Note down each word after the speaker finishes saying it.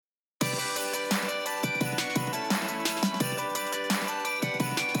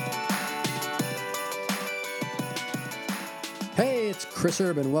Chris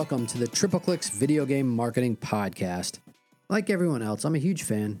Erb, and welcome to the Triple Clicks Video Game Marketing Podcast. Like everyone else, I'm a huge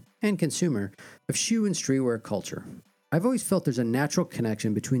fan and consumer of shoe and streetwear culture. I've always felt there's a natural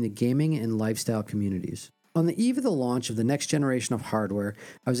connection between the gaming and lifestyle communities. On the eve of the launch of the next generation of hardware,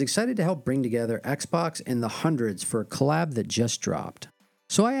 I was excited to help bring together Xbox and the Hundreds for a collab that just dropped.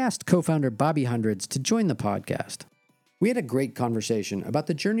 So I asked co-founder Bobby Hundreds to join the podcast. We had a great conversation about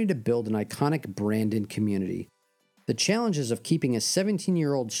the journey to build an iconic brand and community, the challenges of keeping a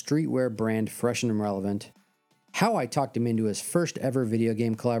 17-year-old streetwear brand fresh and relevant, how I talked him into his first ever video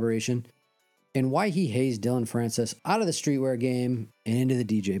game collaboration, and why he hazed Dylan Francis out of the streetwear game and into the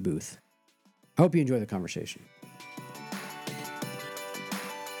DJ booth. I hope you enjoy the conversation.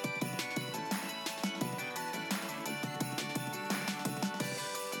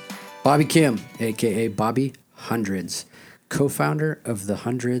 Bobby Kim, aka Bobby Hundreds, co-founder of the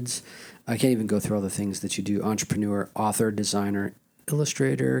Hundreds. I can't even go through all the things that you do. Entrepreneur, author, designer,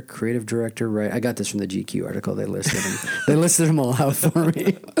 illustrator, creative director, right? I got this from the GQ article. They listed them. They listed them all out for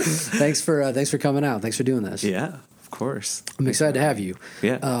me. Thanks for coming out. Thanks for doing this. Yeah, of course. I'm excited to have you.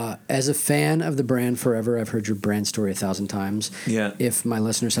 Yeah. As a fan of the brand forever, I've heard your brand story 1,000 times. Yeah. If my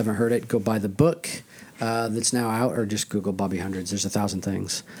listeners haven't heard it, go buy the book that's now out, or just Google Bobby Hundreds. There's 1,000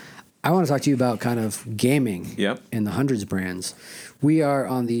 things. I want to talk to you about kind of gaming and the Hundreds brands. We are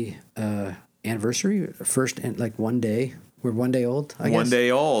on the anniversary, first and like 1 day. We're 1 day old, I guess. 1 day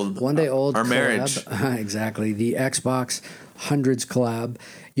old. 1 day old. Our collab. marriage. Exactly. The Xbox Hundreds collab.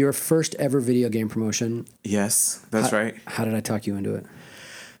 Your first ever video game promotion. Yes, that's right. How did I talk you into it?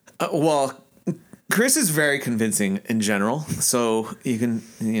 Well, Chris is very convincing in general. So you can,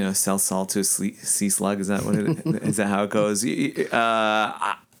 sell salt to a sea slug. Is that what is that how it goes?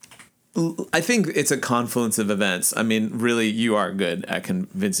 I think it's a confluence of events. I mean, really, you are good at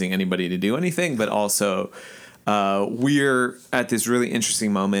convincing anybody to do anything, but also we're at this really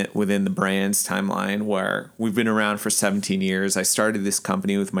interesting moment within the brand's timeline where we've been around for 17 years. I started this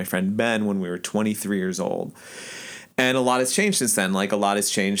company with my friend Ben when we were 23 years old. And a lot has changed since then. Like, a lot has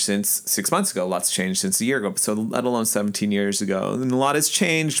changed since 6 months ago. A lot's changed since a year ago. So let alone 17 years ago. And a lot has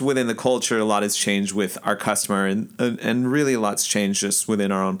changed within the culture. A lot has changed with our customer. And really a lot's changed just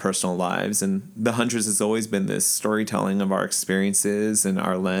within our own personal lives. And the Hundreds has always been this storytelling of our experiences and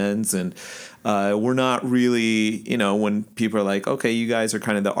our lens. And we're not really, when people are like, okay, you guys are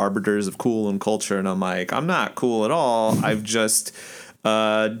kind of the arbiters of cool and culture. And I'm like, I'm not cool at all. I've just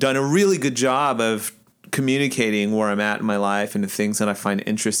done a really good job of communicating where I'm at in my life and the things that I find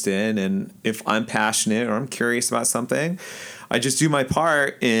interest in. And if I'm passionate or I'm curious about something, I just do my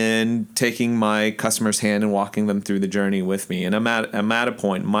part in taking my customer's hand and walking them through the journey with me. And I'm at a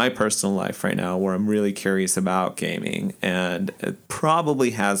point in my personal life right now where I'm really curious about gaming. And it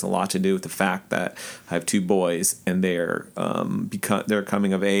probably has a lot to do with the fact that I have two boys and they're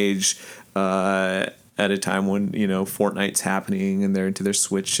coming of age, at a time when, Fortnite's happening and they're into their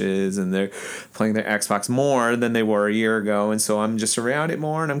Switches and they're playing their Xbox more than they were a year ago. And so I'm just around it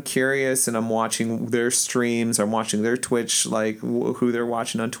more and I'm curious and I'm watching their streams. I'm watching their Twitch, like who they're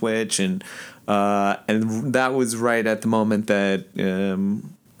watching on Twitch. And that was right at the moment that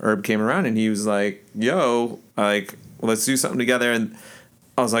Herb came around and he was like, yo, like, let's do something together. And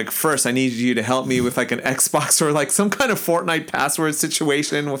I was like, first, I need you to help me with like an Xbox or like some kind of Fortnite password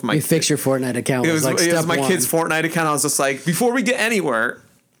situation with my. You fix your Fortnite account. It was my one. kid's Fortnite account. I was just like, before we get anywhere,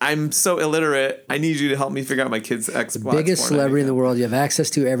 I'm so illiterate. I need you to help me figure out my kid's Xbox. The biggest Fortnite celebrity account. in the world. You have access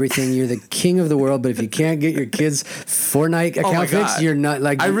to everything. You're the king of the world. But if you can't get your kid's Fortnite account fixed, you're not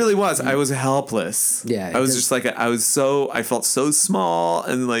like. I really was. I was helpless. Yeah. I was just like, I felt so small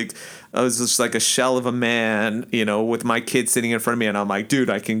and like. I was just like a shell of a man, with my kid sitting in front of me. And I'm like, dude,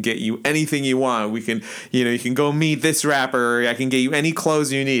 I can get you anything you want. We can, you can go meet this rapper. I can get you any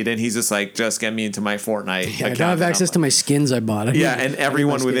clothes you need. And he's just like, just get me into my Fortnite account. I don't have access to my skins I bought. And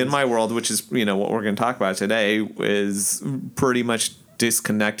everyone within my world, which is, what we're going to talk about today, is pretty much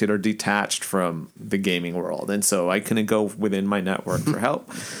disconnected or detached from the gaming world. And so I couldn't go within my network for help.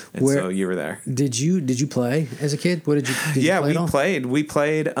 And so you were there. Did you play as a kid? What did you play? We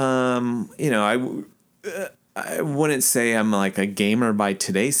played I wouldn't say I'm like a gamer by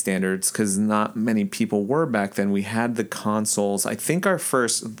today's standards because not many people were back then. We had the consoles. I think our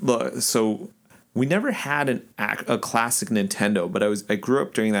first we never had a classic Nintendo, but I grew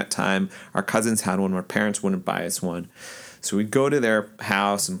up during that time. Our cousins had one. Our parents wouldn't buy us one. So we'd go to their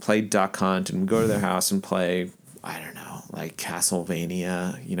house and play Duck Hunt, and we'd go to their house and play, I don't know, like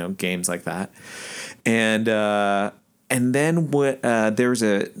Castlevania, games like that. And And then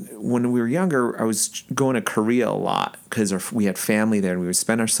when we were younger, I was going to Korea a lot because we had family there, and we would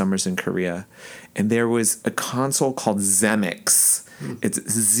spend our summers in Korea. And there was a console called Zemix. It's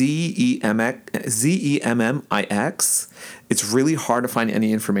Zemmix. It's really hard to find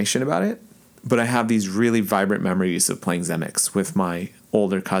any information about it, but I have these really vibrant memories of playing Zemix with my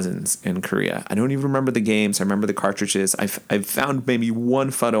older cousins in Korea. I don't even remember the games. I remember the cartridges. I've found maybe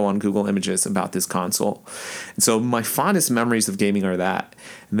one photo on Google Images about this console. And so my fondest memories of gaming are that.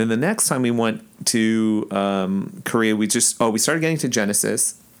 And then the next time we went to Korea, we started getting to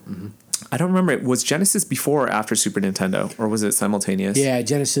Genesis. Mm-hmm. I don't remember. Was Genesis before or after Super Nintendo, or was it simultaneous? Yeah,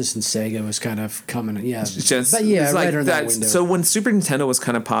 Genesis and Sega was kind of coming. Yeah, but yeah, right around that window. So when Super Nintendo was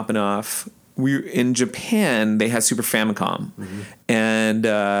kind of popping off, in Japan, they had Super Famicom, and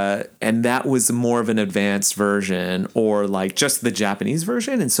that was more of an advanced version, or like just the Japanese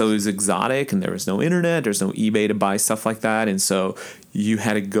version, and so it was exotic, and there was no internet, there's no eBay to buy stuff like that, and so you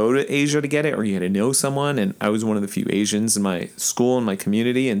had to go to Asia to get it, or you had to know someone, and I was one of the few Asians in my school and my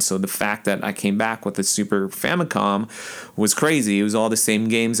community, and so the fact that I came back with the Super Famicom was crazy. It was all the same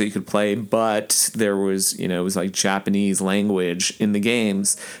games that you could play, but there was, it was like Japanese language in the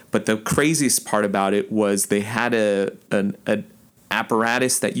games. But the craziest part about it was they had an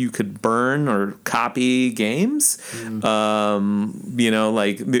apparatus that you could burn or copy games.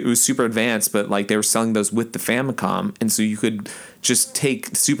 Like it was super advanced, but like they were selling those with the Famicom, and so you could just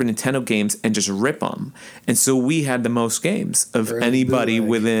take Super Nintendo games and just rip them. And so we had the most games of anybody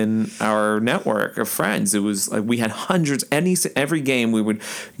within our network of friends. It was like we had hundreds. Every game we would,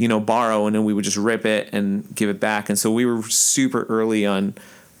 borrow, and then we would just rip it and give it back. And so we were super early on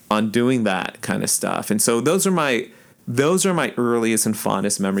doing that kind of stuff. And so those are my earliest and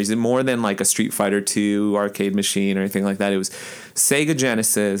fondest memories, and more than like a Street Fighter 2 arcade machine or anything like that. It was Sega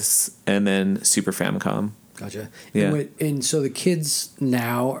Genesis and then Super Famicom. Gotcha. Yeah. And so the kids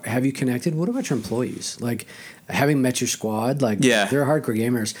now, have you connected? What about your employees? Like, having met your squad, like, they're hardcore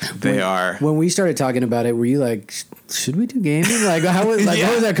gamers. They are. When we started talking about it, were you like, should we do gaming? Like, what was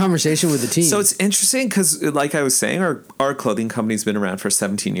that conversation with the team? So it's interesting because, like I was saying, our clothing company's been around for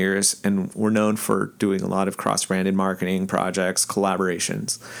 17 years, and we're known for doing a lot of cross-branded marketing projects,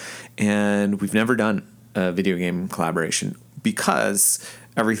 collaborations. And we've never done a video game collaboration because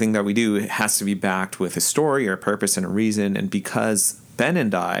everything that we do has to be backed with a story or a purpose and a reason. And because Ben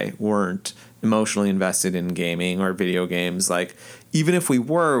and I weren't emotionally invested in gaming or video games, like even if we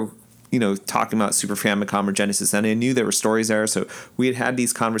were, talking about Super Famicom or Genesis, and I knew there were stories there, so we had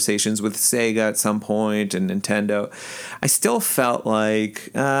these conversations with Sega at some point and Nintendo, I still felt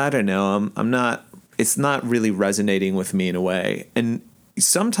like, I don't know, it's not really resonating with me in a way. And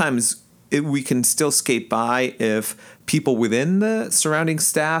sometimes we can still skate by if people within the surrounding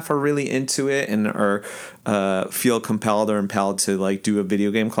staff are really into it and are feel compelled or impelled to like do a video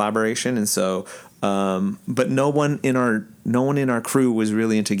game collaboration. And so, but no one in our crew was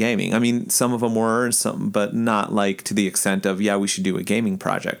really into gaming. I mean, some of them were, but not like to the extent of, we should do a gaming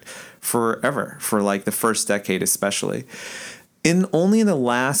project for like the first decade, especially. Only in the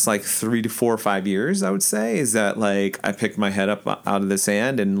last like 3 to 4 or 5 years, I would say, is that like I picked my head up out of the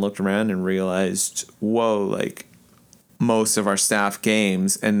sand and looked around and realized, whoa, like most of our staff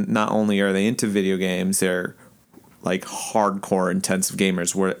games, and not only are they into video games, they're like hardcore intensive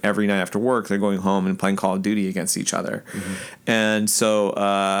gamers where every night after work they're going home and playing Call of Duty against each other. And so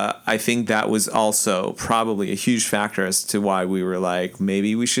I think that was also probably a huge factor as to why we were like,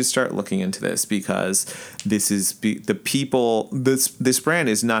 maybe we should start looking into this, because this is the people, this brand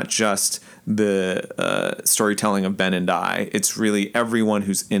is not just the storytelling of Ben and I. It's really everyone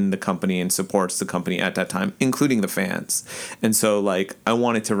who's in the company and supports the company at that time, including the fans. And so like I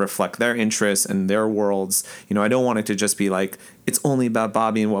wanted to reflect their interests and their worlds. I don't want it to just be like it's only about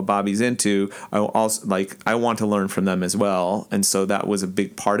Bobby and what Bobby's into. I also I want to learn from them as well. And so that was a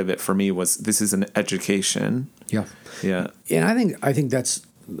big part of it for me, was this is an education. Yeah. And I think that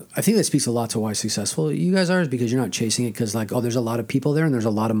speaks a lot to why successful you guys are, is because you're not chasing it because like, oh, there's a lot of people there and there's a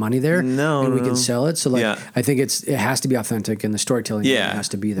lot of money there and we can sell it. So like, I think it has to be authentic, and the storytelling has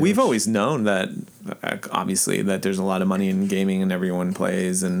to be there. We've always known that, obviously, that there's a lot of money in gaming and everyone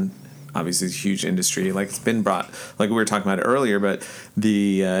plays, and obviously it's a huge industry. Like it's been brought, like we were talking about it earlier, but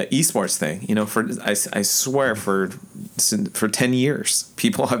the esports thing, I swear for 10 years,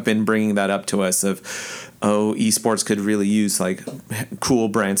 people have been bringing that up to us of oh, esports could really use like cool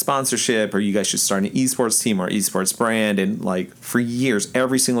brand sponsorship, or you guys should start an esports team or esports brand. And like for years,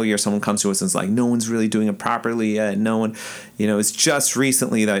 every single year, someone comes to us and is like, no one's really doing it properly yet. No one, it's just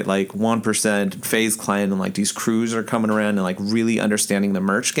recently that like 1% FaZe Clan and like these crews are coming around and like really understanding the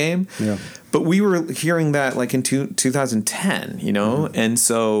merch game. Yeah. But we were hearing that like in 2010, and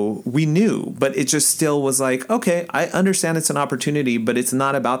so we knew, but it just still was like, okay, I understand it's an opportunity, but it's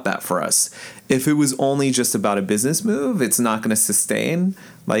not about that for us. If it was only just about a business move, it's not going to sustain.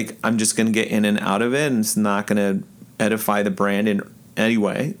 Like, I'm just going to get in and out of it, and it's not going to edify the brand in any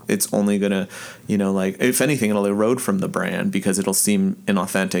way. It's only going to, like, if anything, it'll erode from the brand because it'll seem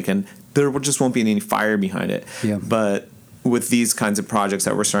inauthentic, and there just won't be any fire behind it. Yeah. But with these kinds of projects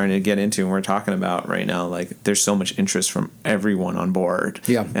that we're starting to get into and we're talking about right now, like there's so much interest from everyone on board.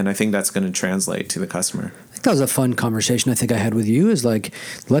 Yeah. And I think that's going to translate to the customer. I think that was a fun conversation I think I had with you is like,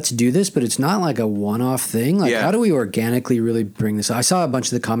 let's do this, but it's not like a one-off thing. Like, how do we organically really bring this? I saw a bunch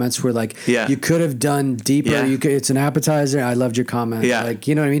of the comments where like, you could have done deeper. Yeah. It's an appetizer. I loved your comment. Yeah. Like,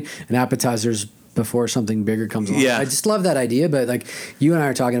 you know what I mean? An appetizer's before something bigger comes along. Yeah. I just love that idea, but like you and I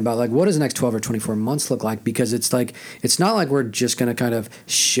are talking about like what does the next 12 or 24 months look like, because it's like it's not like we're just going to kind of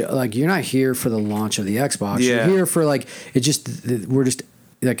like you're not here for the launch of the Xbox. You're here for like we're just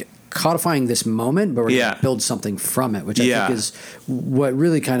like codifying this moment, but we're going to build something from it, which I think is what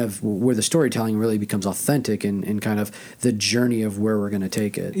really kind of where the storytelling really becomes authentic and kind of the journey of where we're going to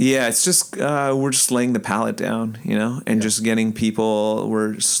take it. Yeah, it's just we're just laying the palette down, and just getting people.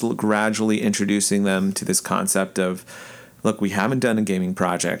 We're gradually introducing them to this concept of, look, we haven't done a gaming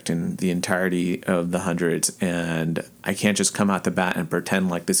project in the entirety of the hundreds, and I can't just come out the bat and pretend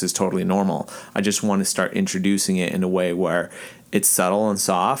like this is totally normal. I just want to start introducing it in a way where it's subtle and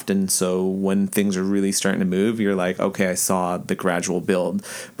soft, and so when things are really starting to move, you're like, okay, I saw the gradual build.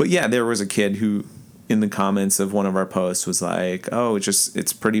 But yeah, there was a kid who in the comments of one of our posts was like, oh,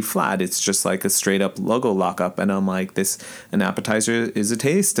 it's pretty flat. It's just like a straight up logo lockup. And I'm like, an appetizer is a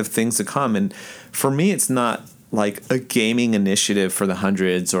taste of things to come. And for me, it's not like a gaming initiative for the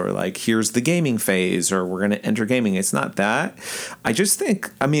hundreds or like, here's the gaming phase or we're going to enter gaming. It's not that. I just think,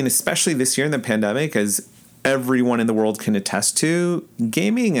 especially this year in the pandemic, as everyone in the world can attest to,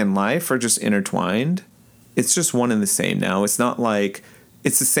 gaming and life are just intertwined. It's just one and the same now. It's not like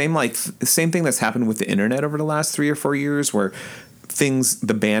it's the same thing that's happened with the internet over the last 3 or 4 years, where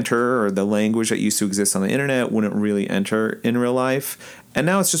the banter or the language that used to exist on the internet wouldn't really enter in real life. And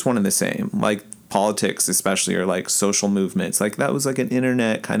now it's just one and the same. Like politics, especially, or like social movements. Like that was like an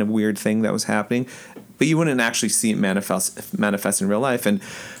internet kind of weird thing that was happening, but you wouldn't actually see it manifest in real life. And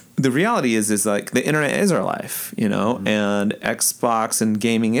the reality is like the internet is our life, and Xbox and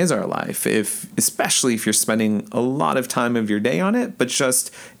gaming is our life. Especially if you're spending a lot of time of your day on it, but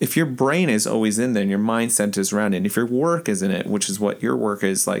just if your brain is always in there and your mindset is around it, and if your work is in it, which is what your work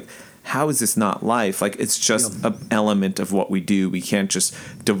is, like, how is this not life? Like, it's just an element of what we do. We can't just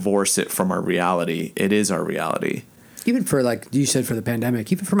divorce it from our reality. It is our reality. Even for, like you said, for the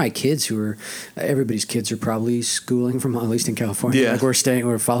pandemic, even for my kids who are, everybody's kids are probably schooling from, at least in California. Yeah. Like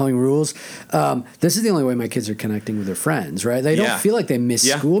we're following rules. This is the only way my kids are connecting with their friends, right? They don't feel like they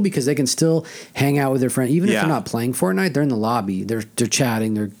miss school because they can still hang out with their friends. Even if they're not playing Fortnite, they're in the lobby. They're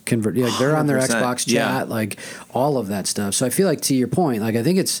chatting. They're they're on their Xbox chat, like all of that stuff. So I feel like, to your point, like I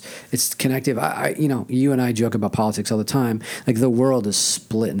think it's connective. You and I joke about politics all the time. Like the world is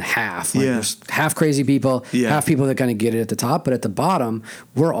split in half. Like there's half crazy people, half people that kind of get it at the top, but at the bottom,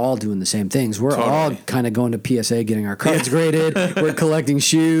 we're all doing the same things. We're all kind of going to PSA, getting our cards graded. We're collecting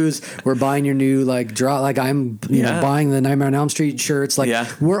shoes. We're buying your new I'm buying the Nightmare on Elm Street shirts. Like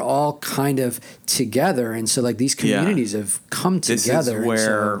we're all kind of together, and so like these communities have come together. This is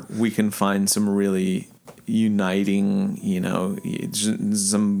where we can find some really uniting,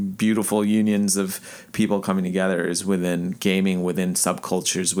 some beautiful unions of people coming together is within gaming, within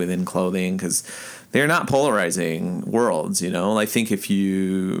subcultures, within clothing, because they're not polarizing worlds. I think if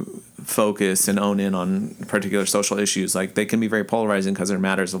you focus and own in on particular social issues, like they can be very polarizing because they're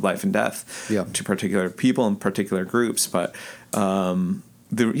matters of life and death to particular people and particular groups. But to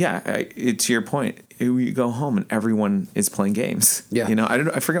your point, you go home and everyone is playing games. Yeah.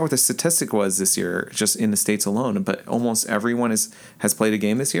 I forget what the statistic was this year, just in the States alone, but almost everyone has played a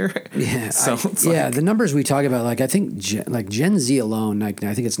game this year. Yeah. The numbers we talk about, like I think Gen Z alone, like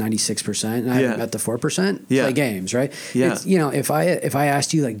I think it's 96%, and I haven't met the 4%, play games, right? Yeah. It's, if I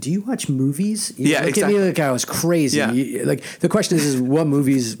asked you, like, do you watch movies? You look at me like I was crazy. Yeah. Like the question is what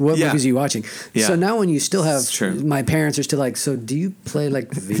movies are you watching? Yeah. So now when you still have, my parents are still like, so do you play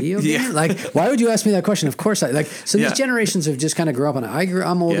like video games? Like, why would you ask me me that question. Of course, these generations have just kind of grew up on it.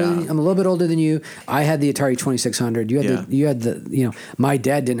 I'm older. I'm a little bit older than you. I had the Atari 2600. You had the. My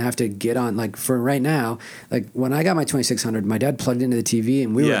dad didn't have to get on. Like for right now, like when I got my 2600, my dad plugged into the TV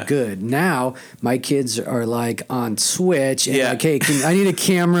and we were good. Now my kids are like on Switch and like, hey, I need a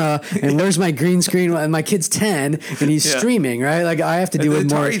camera and where's my green screen? And my kid's 10 and he's streaming, right? Like I have to do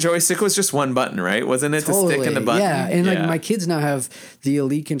it more. The Atari joystick was just one button, right? Wasn't it Totally. to stick in the button? Yeah, and like my kids now have the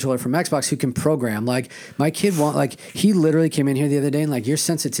Elite controller from Xbox who can program. Like my kid he literally came in here the other day and like your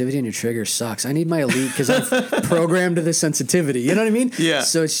sensitivity and your trigger sucks. I need my Elite because I've programmed the sensitivity. You know what I mean? Yeah.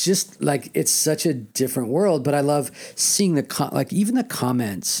 So it's just like it's such a different world. But I love seeing even the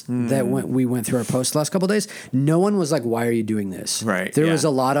comments that we went through our post the last couple of days. No one was like, "Why are you doing this?" Right. There was a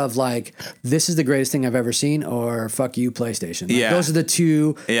lot of like, "This is the greatest thing I've ever seen," or "Fuck you, PlayStation." Like, those are the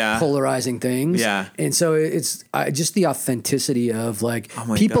two polarizing things. Yeah. And so it's just the authenticity of like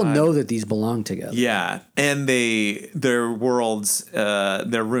people know that these belong together. Yeah, and their worlds,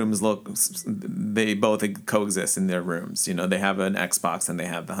 their rooms they both coexist in their rooms. They have an Xbox and they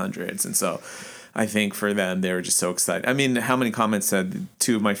have the hundreds, and so I think for them they were just so excited. I mean, how many comments said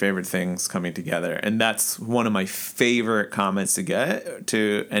two of my favorite things coming together, and that's one of my favorite comments to get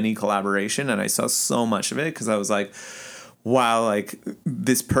to any collaboration, and I saw so much of it because I was like, wow, like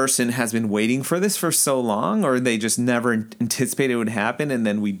this person has been waiting for this for so long, or they just never anticipated it would happen. And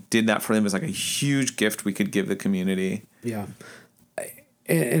then we did that for them. It was like a huge gift we could give the community. Yeah.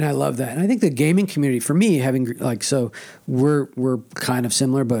 And I love that. And I think the gaming community for me having we're kind of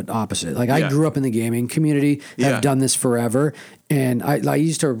similar, but opposite. Like I grew up in the gaming community, have done this forever. And I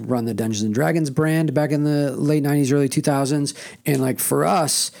used to run the Dungeons and Dragons brand back in the late 90s, early 2000s. And like for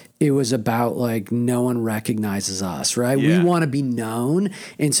us, it was about like no one recognizes us, right? Yeah. We want to be known.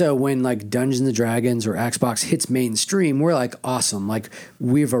 And so when like Dungeons and Dragons or Xbox hits mainstream, we're like, awesome. Like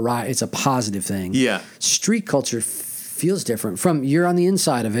we've arrived. It's a positive thing. Yeah. Street culture feels different. You're on the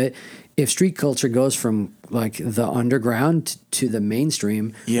inside of it. If street culture goes from like the underground to the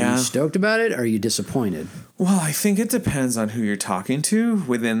mainstream, are you stoked about it? Or are you disappointed? Well, I think it depends on who you're talking to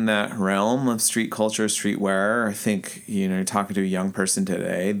within that realm of street culture, streetwear. I think, you're talking to a young person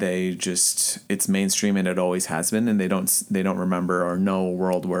today, it's mainstream and it always has been, and they don't remember or know a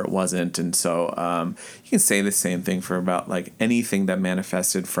world where it wasn't. And so you can say the same thing for about like anything that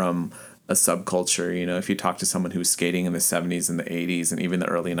manifested from a subculture. If you talk to someone who was skating in the 70s and the 80s and even the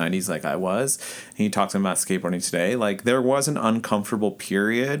early 90s like I was, and you talk to them about skateboarding today, like there was an uncomfortable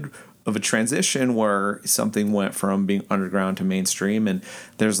period of a transition where something went from being underground to mainstream. And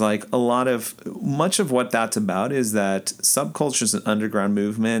there's like much of what that's about is that subcultures and underground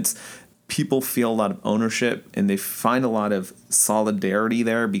movements, people feel a lot of ownership and they find a lot of solidarity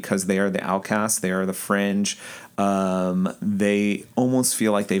there because they are the outcasts, they are the fringe. They almost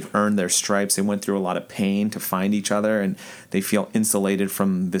feel like they've earned their stripes. They went through a lot of pain to find each other, and they feel insulated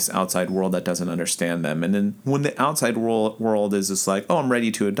from this outside world that doesn't understand them. And then when the outside world is just like, oh, I'm ready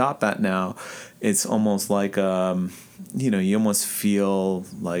to adopt that now, it's almost like, you almost feel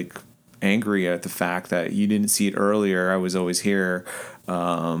like angry at the fact that you didn't see it earlier. I was always here.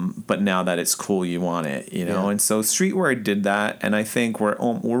 But now that it's cool, you want it, And so streetwear did that, and I think we're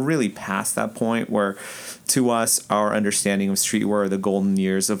really past that point where, to us, our understanding of streetwear, the golden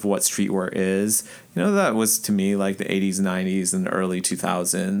years of what streetwear is, that was to me like the 80s, 90s, and the early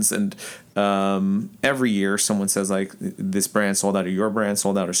 2000s, and every year someone says like this brand sold out or your brand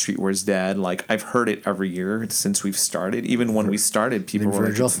sold out or streetwear's dead. Like I've heard it every year since we've started. Even when we started, people were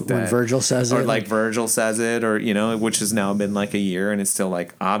like, it's dead. When Virgil says it, or like Virgil says it, or which has now been like a year, and it's still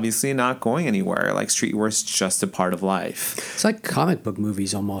like obviously not going anywhere. Like streetwear is just a part of life. It's like comic book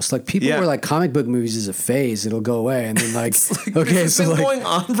movies almost. Like people were like comic book movies is a phase; it'll go away, and then like okay, so like going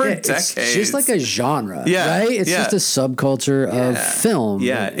on for decades. It's just like a genre, right? It's just a subculture of film.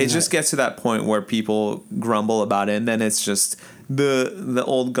 Yeah, it just gets to that point where people grumble about it, and then it's just the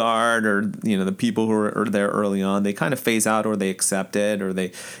old guard or the people who are there early on, they kind of phase out or they accept it, or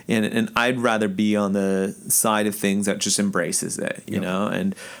they and I'd rather be on the side of things that just embraces it, you know.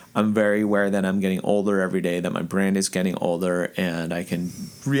 And I'm very aware that I'm getting older every day, that my brand is getting older, and I can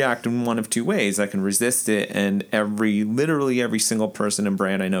react in one of two ways. I can resist it, and literally every single person and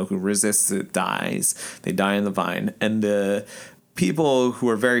brand I know who resists it dies. They die in the vine. And the people who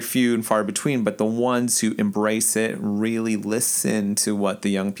are very few and far between, but the ones who embrace it, really listen to what the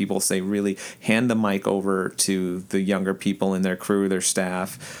young people say, really hand the mic over to the younger people in their crew, their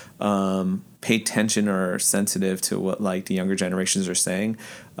staff, pay attention or are sensitive to what like the younger generations are saying,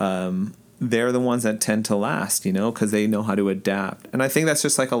 they're the ones that tend to last, because they know how to adapt. And I think that's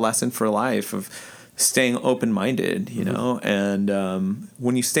just like a lesson for life of staying open-minded, you know, and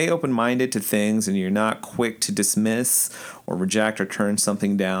when you stay open-minded to things and you're not quick to dismiss or reject or turn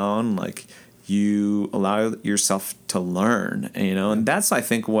something down, like you allow yourself to learn, you know, and that's, I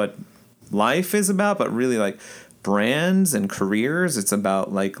think, what life is about, but really like brands and careers, it's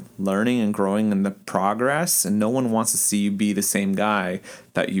about like learning and growing in the progress, and no one wants to see you be the same guy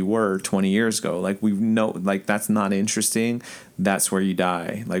that you were 20 years ago. Like we know, like that's not interesting. That's where you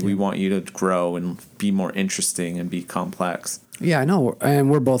die. Like we want you to grow and be more interesting and be complex. Yeah, I know. And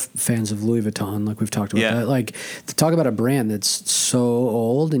we're both fans of Louis Vuitton, like we've talked about that. Like, to talk about a brand that's so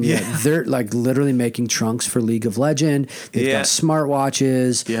old, and yet they're like literally making trunks for League of Legends. They've got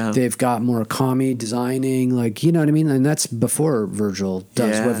smartwatches. They've got Murakami designing, like, you know what I mean? And that's before Virgil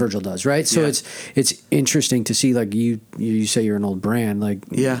does what Virgil does, right? So it's interesting to see, like, you say you're an old brand, like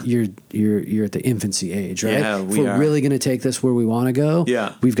you're at the infancy age, right? Yeah, if we're really going to take this where we want to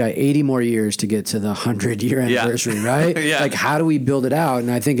go, we've got 80 more years to get to the 100-year anniversary, right? Like, how do we build it out? And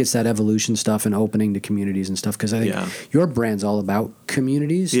I think it's that evolution stuff and opening to communities and stuff, because I think your brand's all about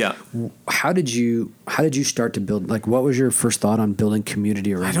communities. How did you start to build, like, what was your first thought on building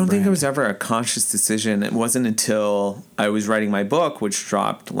community around? I don't think it was ever a conscious decision. It wasn't until I was writing my book, which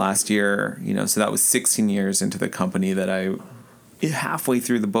dropped last year, you know, so that was 16 years into the company, that halfway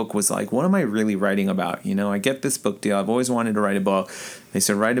through the book was like, what am I really writing about? You know, I get this book deal. I've always wanted to write a book. They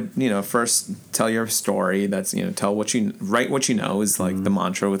said, first tell your story. That's, you know, write what you know is like the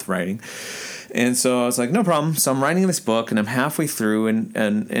mantra with writing. And so I was like, no problem. So I'm writing this book and I'm halfway through, and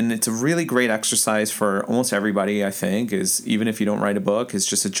it's a really great exercise for almost everybody, I think, is even if you don't write a book, is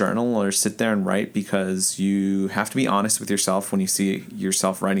just a journal or sit there and write, because you have to be honest with yourself when you see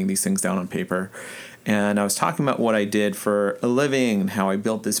yourself writing these things down on paper. And I was talking about what I did for a living and how I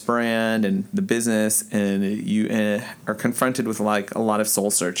built this brand and the business, and you are confronted with like a lot of soul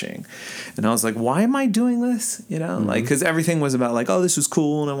searching. And I was like, why am I doing this? You know, like, because everything was about like, oh, this was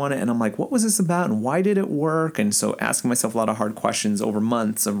cool and I want it. And I'm like, what was this about and why did it work? And so asking myself a lot of hard questions over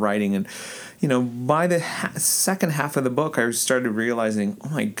months of writing. And, you know, by the second half of the book, I started realizing, oh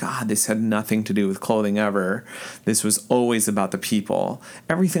my God, this had nothing to do with clothing ever. This was always about the people.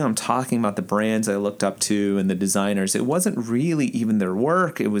 Everything I'm talking about, the brands I looked up to and the designers, it wasn't really even their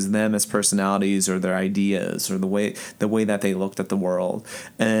work. It was them as personalities or their ideas or the way that they looked at the world.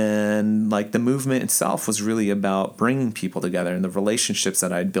 And like the movement itself was really about bringing people together and the relationships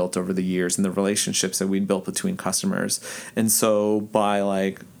that I'd built over the years and the relationships that we'd built between customers. And so by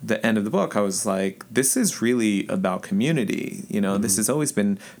like the end of the book, I was like, this is really about community. You know, this has always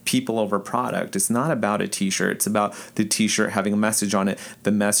been people over product. It's not about a t-shirt. It's about the t-shirt having a message on it.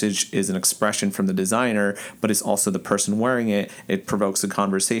 The message is an expression from the designer, but it's also the person wearing it. It provokes a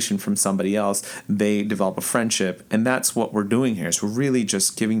conversation from somebody else. They develop a friendship. And that's what we're doing here. So we're really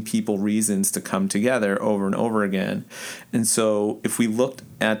just giving people reasons to come together over and over again. And so if we looked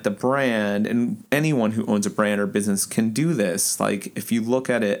at the brand, and anyone who owns a brand or business can do this, like if you look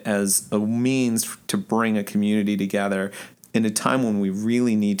at it as a means to bring a community together in a time when we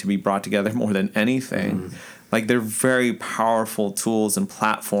really need to be brought together more than anything. Like they're very powerful tools and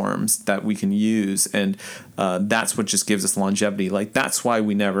platforms that we can use, and that's what just gives us longevity. Like that's why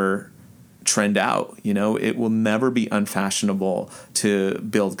we never trend out. You know, it will never be unfashionable to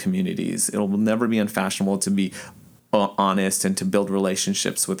build communities. It will never be unfashionable to be honest and to build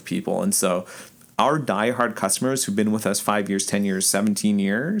relationships with people. And so our diehard customers who've been with us 5 years, 10 years, 17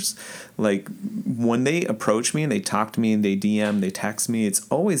 years, like when they approach me and they talk to me and they DM, they text me, it's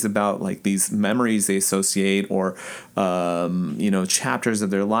always about like these memories they associate or, chapters of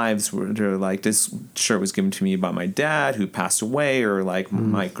their lives where they're like, this shirt was given to me by my dad who passed away, or like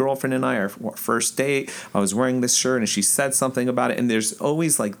my girlfriend and I, our first date, I was wearing this shirt and she said something about it. And there's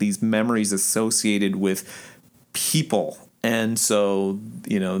always like these memories associated with people. And so,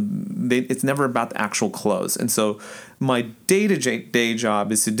 you know, it's never about the actual clothes. And so my day-to-day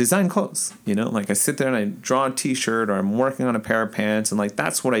job is to design clothes. You know, like I sit there and I draw a t-shirt or I'm working on a pair of pants, and like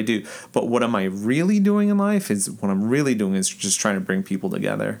that's what I do. But what am I really doing in life is just trying to bring people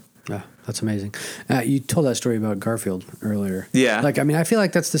together. Yeah, that's amazing. You told that story about Garfield earlier. Yeah. Like, I mean, I feel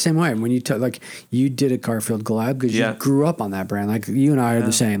like that's the same way. When you you did a Garfield collab because you grew up on that brand. Like, you and I are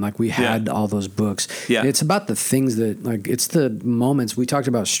the same. Like, we had all those books. Yeah. It's about the things that, like, it's the moments. We talked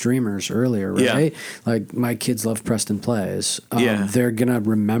about streamers earlier, right? Yeah. Like, my kids love Preston Plays. They're going to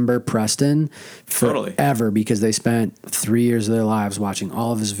remember Preston forever because they spent 3 years of their lives watching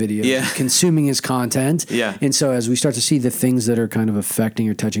all of his videos, consuming his content. Yeah. And so as we start to see the things that are kind of affecting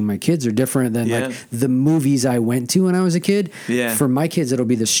or touching my kids, are different than Yeah. like the movies I went to when I was a kid. Yeah. For my kids, it'll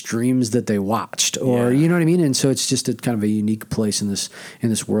be the streams that they watched, or Yeah. you know what I mean. And so it's just a kind of a unique place in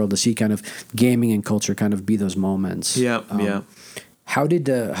this world to see kind of gaming and culture kind of be those moments. Yeah. Yeah. How did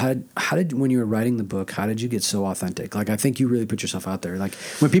when you were writing the book, how did you get so authentic? Like, I think you really put yourself out there. Like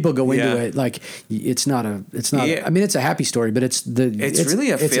when people go into Yeah. it, like it's not. Yeah. I mean, it's a happy story, but it's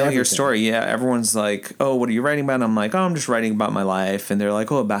really a failure everything. story. Yeah. Everyone's like, oh, what are you writing about? And I'm like, oh, I'm just writing about my life. And they're like,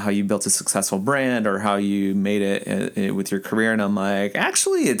 oh, about how you built a successful brand or how you made it with your career. And I'm like,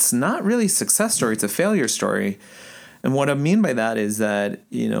 actually, it's not really a success story. It's a failure story. And what I mean by that is that,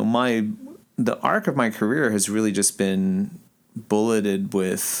 the arc of my career has really just been bulleted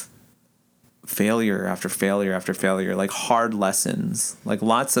with failure after failure after failure, like hard lessons, like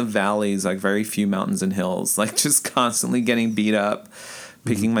lots of valleys, like very few mountains and hills, like just constantly getting beat up,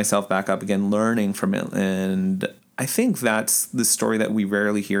 picking myself back up again, learning from it. And I think that's the story that we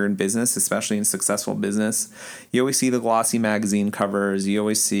rarely hear in business, especially in successful business. You always see the glossy magazine covers. You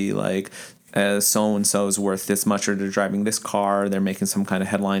always see like, so-and-so is worth this much, or they're driving this car. They're making some kind of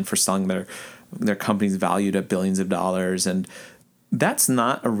headline for selling their company's valued at billions of dollars. And that's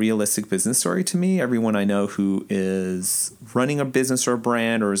not a realistic business story to me. Everyone I know who is running a business or a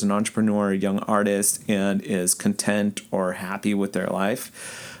brand or is an entrepreneur, a young artist, and is content or happy with their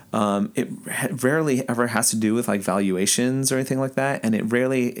life, it rarely ever has to do with like valuations or anything like that. And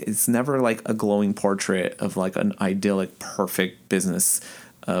it's never like a glowing portrait of like an idyllic, perfect business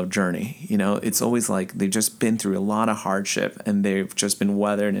journey. It's always like they've just been through a lot of hardship and they've just been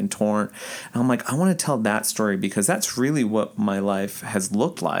weathered and torn. And I'm like, I want to tell that story because that's really what my life has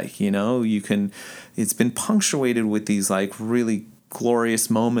looked like. It's been punctuated with these like really glorious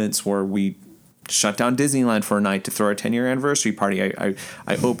moments where we shut down Disneyland for a night to throw our 10-year anniversary party. I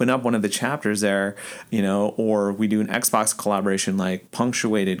open up one of the chapters there, or we do an Xbox collaboration, like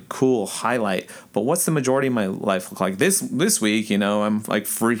punctuated, cool, highlight. But what's the majority of my life look like? This week, I'm like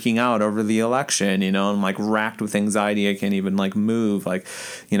freaking out over the election, I'm like racked with anxiety. I can't even like move. Like,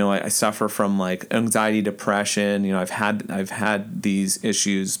 I suffer from like anxiety, depression. I've had these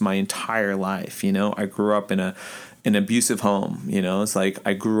issues my entire life. I grew up in an abusive home. It's like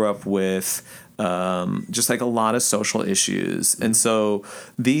I grew up with just like a lot of social issues. And so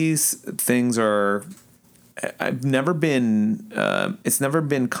these things it's never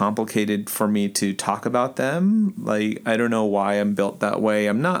been complicated for me to talk about them. Like, I don't know why I'm built that way.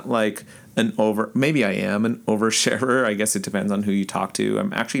 I'm not like maybe I am an oversharer. I guess it depends on who you talk to.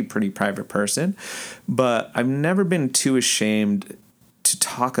 I'm actually a pretty private person, but I've never been too ashamed to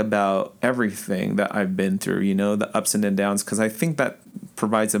talk about everything that I've been through, the ups and downs, because I think that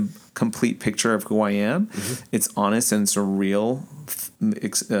provides a complete picture of who I am. Mm-hmm. It's honest and it's a real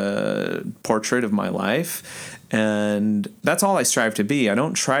portrait of my life. And that's all I strive to be. I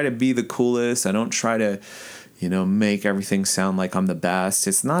don't try to be the coolest. I don't try to, make everything sound like I'm the best.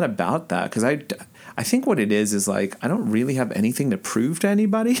 It's not about that, because I think what it is like I don't really have anything to prove to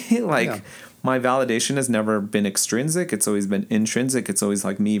anybody. My validation has never been extrinsic. It's always been intrinsic. It's always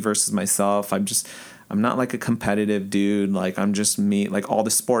like me versus myself. I'm not like a competitive dude. Like, I'm just me. Like all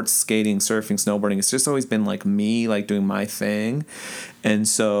the sports, skating, surfing, snowboarding, it's just always been like me, like doing my thing. And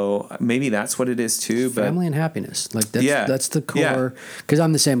so maybe that's what it is too. But family and happiness, like that's the core. Because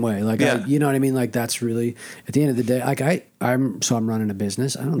I'm the same way. Like, you know what I mean? Like, that's really at the end of the day. Like I'm running a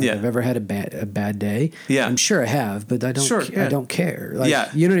business. I don't think I've ever had a bad day. Yeah, I'm sure I have, but I don't. I don't care.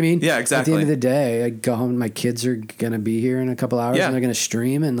 Like, you know what I mean? Yeah, exactly. At the end of the day, I go home. My kids are gonna be here in a couple hours, and they're gonna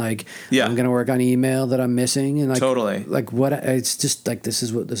stream, and like, I'm gonna work on email that I'm missing, and like, totally. Like what? It's just like this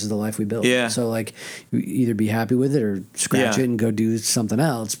is the life we built. Yeah. So like, you either be happy with it or scratch it and go do something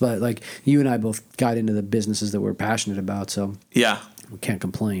else. But like, you and I both got into the businesses that we're passionate about, so we can't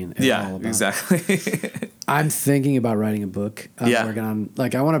complain at all about exactly. it. I'm thinking about writing a book. I'm working on,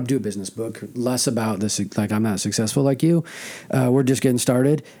 like, I want to do a business book, less about this. Like, I'm not successful like you. We're just getting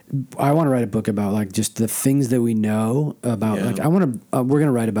started. I want to write a book about like just the things that we know about. Like, I want to. We're going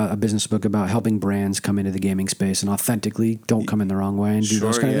to write about a business book about helping brands come into the gaming space and authentically don't come in the wrong way and do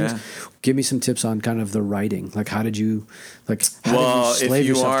those kind of things. Give me some tips on kind of the writing. Like, how did you slave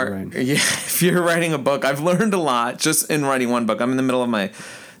yourself to write? If you're writing a book, I've learned a lot just in writing one book. I'm in the middle of my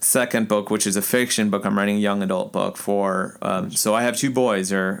second book, which is a fiction book. I'm writing a young adult book for, so I have two boys,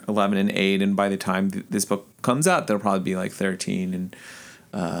 they're 11 and 8. And by the time this book comes out, they'll probably be like 13 and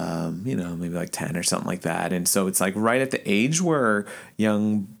maybe like 10 or something like that. And so it's like right at the age where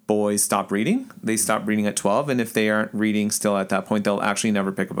young boys stop reading. They stop reading at 12. And if they aren't reading still at that point, they'll actually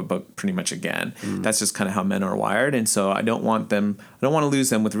never pick up a book pretty much again. That's just kind of how men are wired. And so I don't want to lose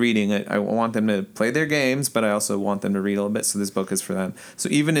them with reading. I want them to play their games, but I also want them to read a little bit. So this book is for them. So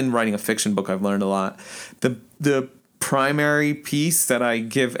even in writing a fiction book, I've learned a lot. The primary piece that I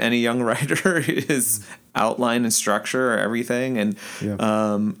give any young writer is outline and structure or everything.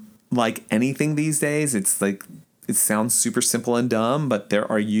 And like anything these days, it's like, it sounds super simple and dumb, but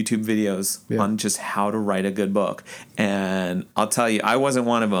there are YouTube videos on just how to write a good book. And I'll tell you, I wasn't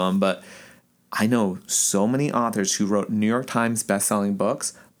one of them, but I know so many authors who wrote New York Times bestselling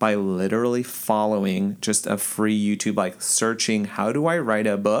books by literally following just a free YouTube, like searching how do I write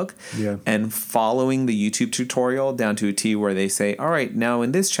a book, and following the YouTube tutorial down to a T where they say, all right, now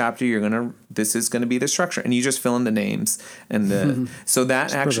in this chapter this is gonna be the structure, and you just fill in the names and so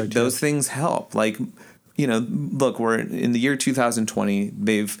that that's actually perfect, those things help. Like, look, we're in the year 2020.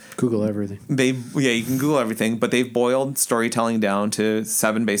 They've Google everything. You can Google everything, but they've boiled storytelling down to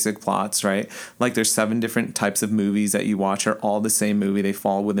 7 basic plots, right? Like there's 7 different types of movies that you watch are all the same movie. They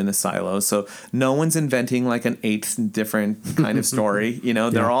fall within a silo. So no one's inventing like an 8th different kind of story.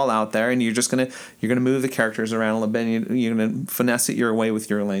 They're all out there, and you're gonna move the characters around a little bit. And you're gonna finesse it your way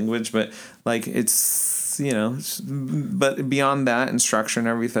with your language, but like it's but beyond that and structure and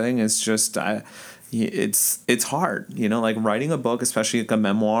everything, it's just it's hard, like writing a book, especially like a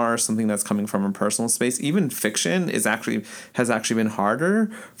memoir or something that's coming from a personal space. Even fiction has actually been harder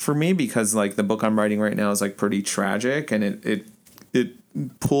for me because like the book I'm writing right now is like pretty tragic, and it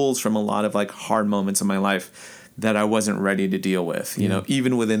pulls from a lot of like hard moments in my life that I wasn't ready to deal with.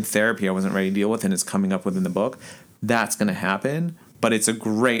 Even within therapy, I wasn't ready to deal with, and it's coming up within the book. That's going to happen. But it's a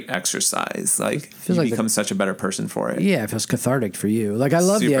great exercise. Like you become such a better person for it. Yeah, it feels cathartic for you. Like I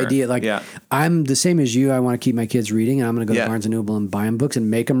love the idea. Like I'm the same as you. I want to keep my kids reading, and I'm going to go to Barnes and Noble and buy them books and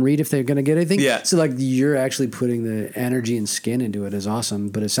make them read if they're going to get anything. Yeah. So like you're actually putting the energy and skin into it is awesome.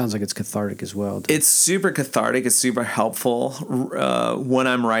 But it sounds like it's cathartic as well. It's super cathartic. It's super helpful. When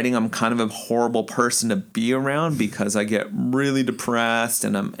I'm writing, I'm kind of a horrible person to be around because I get really depressed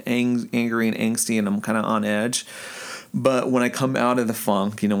and I'm angry and angsty and I'm kind of on edge. But when I come out of the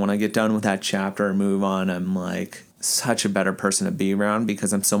funk, when I get done with that chapter and move on, I'm like such a better person to be around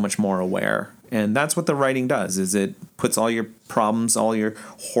because I'm so much more aware. And that's what the writing does, is it puts all your problems, all your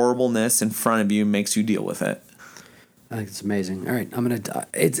horribleness in front of you, makes you deal with it. I think it's amazing. All right,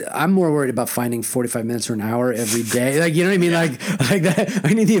 I'm more worried about finding 45 minutes or an hour every day. Like, you know what I mean? Like that.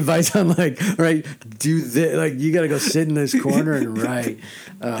 I need the advice on like, all right, do this. Like, you got to go sit in this corner and write.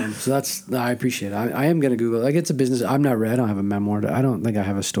 So I appreciate it. I am going to Google. Like, it's a business. I'm not ready. I don't have a memoir. I don't think I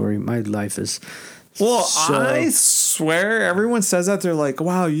have a story. My life is. Well, I swear everyone says that. They're like,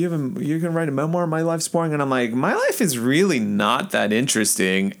 wow, you can write a memoir, my life's boring. And I'm like, my life is really not that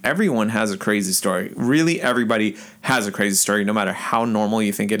interesting. Everyone has a crazy story. Really, everybody has a crazy story, no matter how normal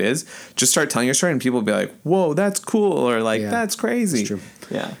you think it is. Just start telling your story and people will be like, whoa, that's cool. Or like, that's crazy. That's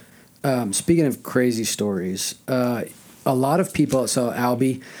true. Yeah. Speaking of crazy stories, a lot of people, so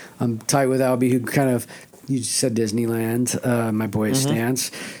Albie, I'm tight with Albie, who kind of, you said Disneyland, my boy Stance.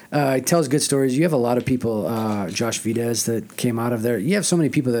 He tells good stories. You have a lot of people, Josh Videz, that came out of there. You have so many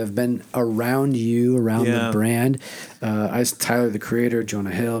people that have been around you, around the brand. Tyler, the Creator,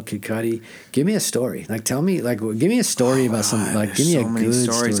 Jonah Hill, Kid Cudi. Give me a story. Like, give me a story about something. Like, give me a good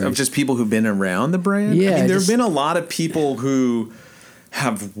story of just people who've been around the brand. Yeah, I mean, there have been a lot of people who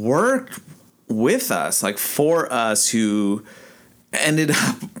have worked with us, like for us, who ended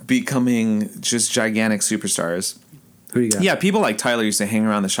up becoming just gigantic superstars. Who do you got? Yeah, people like Tyler used to hang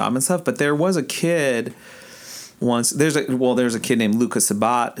around the shop and stuff, but there was a kid once. There's a kid named Lucas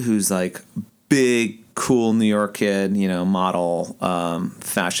Sabat who's like big, cool New York kid, model,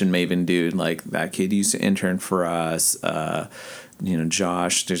 fashion maven dude. Like that kid used to intern for us.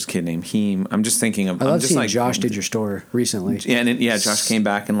 Josh, there's a kid named Heem. I'm just thinking of. I love seeing Josh did your store recently. Yeah, Josh came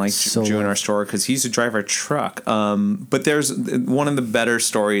back and drew in our store because he used to drive our truck. But there's one of the better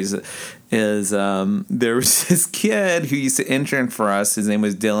stories is there was this kid who used to intern for us. His name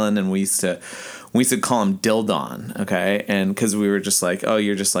was Dylan, and we used to call him Dildon, okay? And because we were just like, oh,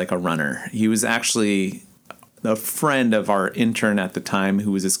 you're just like a runner. He was actually a friend of our intern at the time,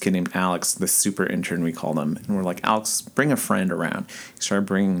 who was this kid named Alex, the super intern, we called him. And we're like, Alex, bring a friend around. He started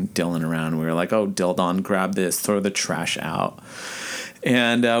bringing Dylan around. We were like, oh, Dildon, grab this, throw the trash out.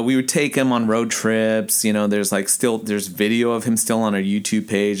 And we would take him on road trips. There's video of him still on our YouTube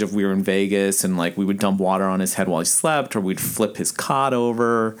page of we were in Vegas, and like we would dump water on his head while he slept, or we'd flip his cot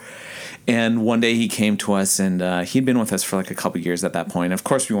over. And one day he came to us, and he'd been with us for like a couple years at that point. Of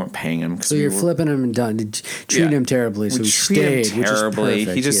course, we weren't paying him. So you're flipping him and done. Treat him terribly. So he stayed, him terribly. Which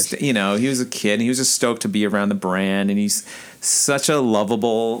is he just, he was a kid, and he was just stoked to be around the brand, and he's such a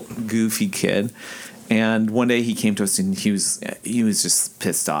lovable, goofy kid. And one day he came to us, and he was just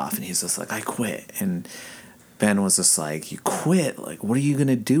pissed off, and he's just like, I quit. And Ben was just like, you quit? Like, what are you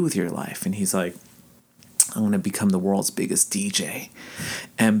gonna do with your life? And he's like, I'm going to become the world's biggest DJ.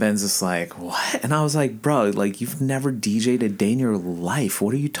 And Ben's just like, what? And I was like, bro, like, you've never DJ'd a day in your life.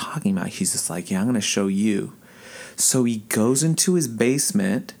 What are you talking about? He's just like, yeah, I'm going to show you. So he goes into his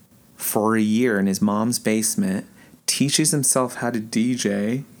basement for a year in his mom's basement, teaches himself how to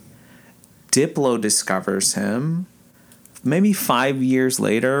DJ. Diplo discovers him. Maybe 5 years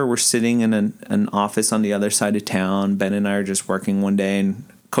later, we're sitting in an office on the other side of town. Ben and I are just working one day, and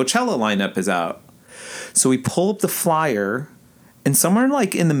Coachella lineup is out. So we pull up the flyer, and somewhere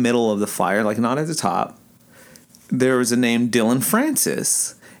like in the middle of the flyer, like not at the top, there was a name Dylan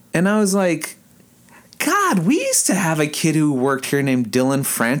Francis. And I was like, God, we used to have a kid who worked here named Dylan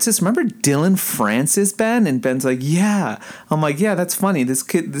Francis. Remember Dylan Francis, Ben? And Ben's like, yeah. I'm like, yeah, that's funny. This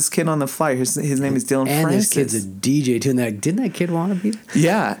kid on the flyer, his name is Dylan Francis. And this kid's a DJ too. Didn't that kid want to be?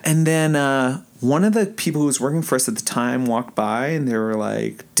 Yeah. And then one of the people who was working for us at the time walked by, and they were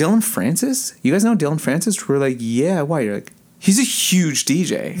like, Dylan Francis? You guys know Dylan Francis? We're like, yeah, why? You're like, he's a huge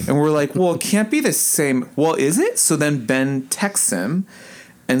DJ. And we're like, well, it can't be the same. Well, is it? So then Ben texts him,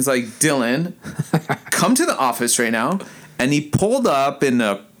 and it's like, Dylan, come to the office right now. And he pulled up in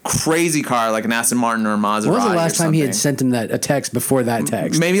a crazy car, like an Aston Martin or a Maserati. When was the last time he had sent him a text before that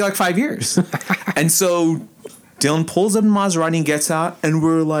text? Maybe like 5 years. And so Dylan pulls up in Maserati and gets out, and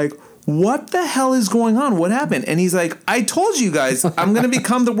we're like, what the hell is going on? What happened? And he's like, I told you guys, I'm going to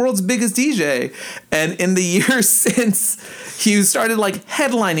become the world's biggest DJ. And in the years since, he started like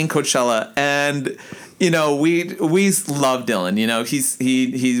headlining Coachella. And, we love Dylan.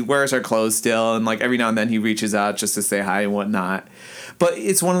 He wears our clothes still. And like every now and then he reaches out just to say hi and whatnot. But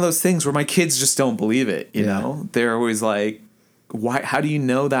it's one of those things where my kids just don't believe it. You know, they're always like, why? How do you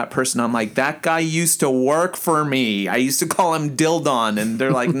know that person? I'm like, that guy used to work for me. I used to call him Dildon, and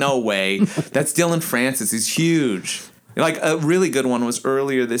they're like, no way. That's Dylan Francis. He's huge. Like a really good one was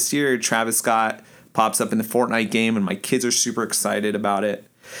earlier this year. Travis Scott pops up in the Fortnite game, and my kids are super excited about it.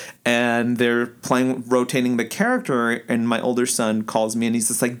 And they're rotating the character, and my older son calls me, and he's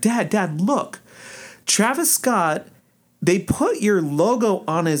just like, Dad, look, Travis Scott. They put your logo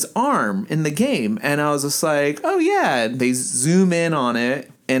on his arm in the game. And I was just like, oh, yeah. They zoom in on it,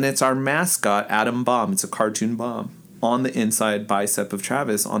 and it's our mascot, Atom Bomb. It's a cartoon bomb on the inside bicep of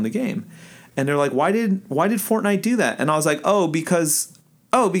Travis on the game. And they're like, why did Fortnite do that? And I was like, because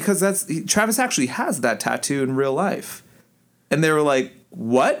Travis actually has that tattoo in real life. And they were like,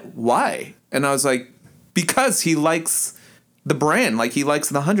 what? Why? And I was like, because he likes the brand. Like, he likes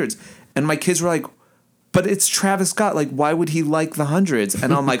the hundreds. And my kids were like, but it's Travis Scott. Like, why would he like the hundreds?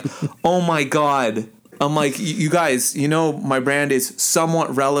 And I'm like, oh my God. I'm like, you guys, my brand is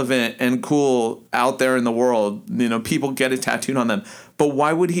somewhat relevant and cool out there in the world. People get it tattooed on them. But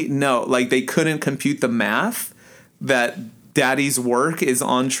why would he? No, like they couldn't compute the math that daddy's work is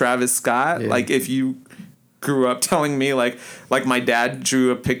on Travis Scott. Yeah. Like if you grew up telling me like my dad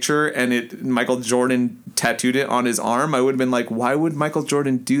drew a picture and Michael Jordan tattooed it on his arm, I would have been like, why would Michael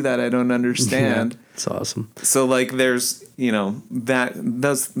Jordan do that? I don't understand. Yeah, it's awesome. So like there's that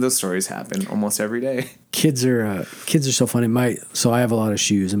those stories happen almost every day. Kids are so funny. So I have a lot of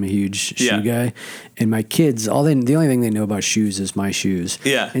shoes. I'm a huge shoe guy, and my kids the only thing they know about shoes is my shoes.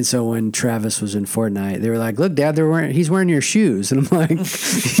 Yeah. And so when Travis was in Fortnite, they were like, "Look, Dad, he's wearing your shoes," and I'm like,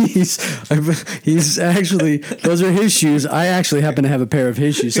 "He's actually those are his shoes. I actually happen to have a pair of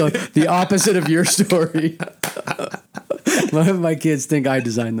his shoes." So the opposite of your story. My kids think I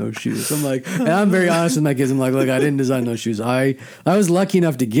designed those shoes. I'm like, and I'm very honest with my kids. I'm like, look, I didn't design those shoes. I was lucky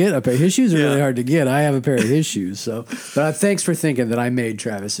enough to get a pair. His shoes are really hard to get. I have a pair of his shoes. So, but thanks for thinking that I made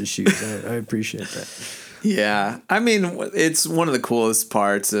Travis's shoes. I appreciate that. Yeah. I mean, it's one of the coolest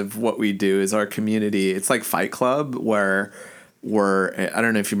parts of what we do is our community. It's like Fight Club where I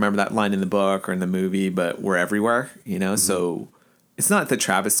don't know if you remember that line in the book or in the movie, but we're everywhere, Mm-hmm. So it's not the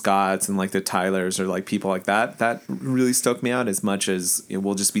Travis Scotts and like the Tylers or like people like that. That really stoked me out as much as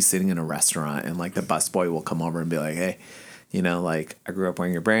we'll just be sitting in a restaurant and like the busboy will come over and be like, hey, like I grew up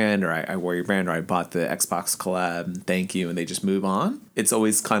wearing your brand or I wore your brand or I bought the Xbox collab and thank you. And they just move on. It's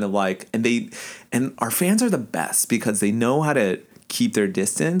always kind of like, and our fans are the best because they know how to keep their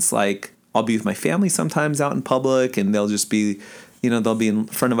distance. Like I'll be with my family sometimes out in public and they'll just be, they'll be in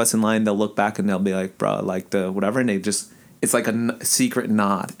front of us in line. They'll look back and they'll be like, bro, like the whatever. And they just it's like a secret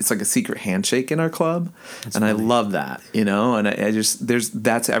nod. It's like a secret handshake in our club, and funny. I love that, you know. And I just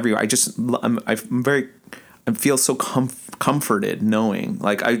that's everywhere. I feel so comforted knowing.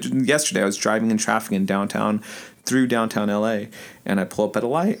 Like yesterday, I was driving in traffic in through downtown LA, and I pull up at a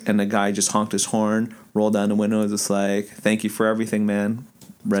light, and the guy just honked his horn, rolled down the window, and was just like, "Thank you for everything, man."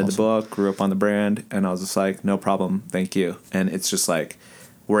 Read the book, grew up on the brand, and I was just like, "No problem, thank you." And it's just like,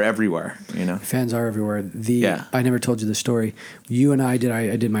 we're everywhere, you know. Fans are everywhere. I never told you the story. You and I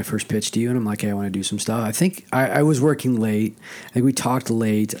did my first pitch to you, and I'm like, hey, I want to do some stuff. I think I was working late. I think we talked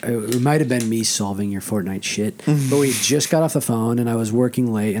late. It might have been me solving your Fortnite shit, but we just got off the phone, and I was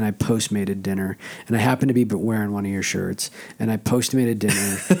working late, and I Postmated dinner, and I happened to be wearing one of your shirts, and I Postmated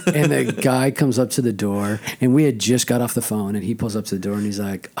dinner, and the guy comes up to the door, and we had just got off the phone, and he pulls up to the door, and he's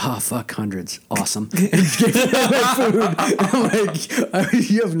like, oh, fuck hundreds. Awesome. And he gave me my food. I'm like,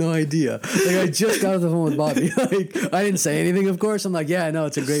 you have no idea. Like, I just got off the phone with Bobby. Like, I didn't say anything, of course. I'm like, yeah, no,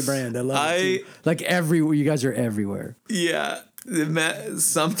 it's a great brand. I love it too. Like, you guys are everywhere. Yeah.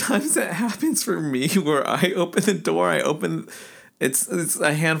 Sometimes that happens for me where I open the door. It's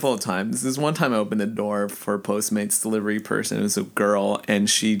a handful of times. This one time I opened the door for a Postmates delivery person. It was a girl, and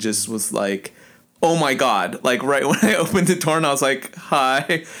she just was like, oh my God. Like right when I opened the door, and I was like,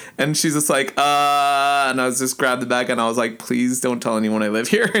 hi. And she's just like, and I was just grabbed the bag, and I was like, please don't tell anyone I live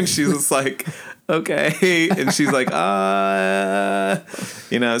here. And she's just like, okay. And she's like,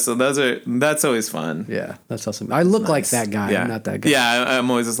 you know, so that's always fun. Yeah, that's awesome. I look like that guy. Yeah. I'm not that guy. Yeah,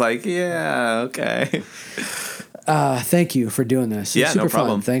 I'm always just like, yeah, okay. Thank you for doing this. Yeah, super no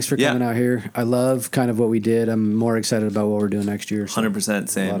problem. Fun. Thanks for coming out here. I love kind of what we did. I'm more excited about what we're doing next year. So 100%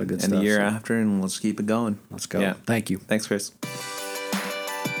 same. A lot of good stuff. And the year after, and we'll just keep it going. Let's go. Yeah. Thank you. Thanks, Chris.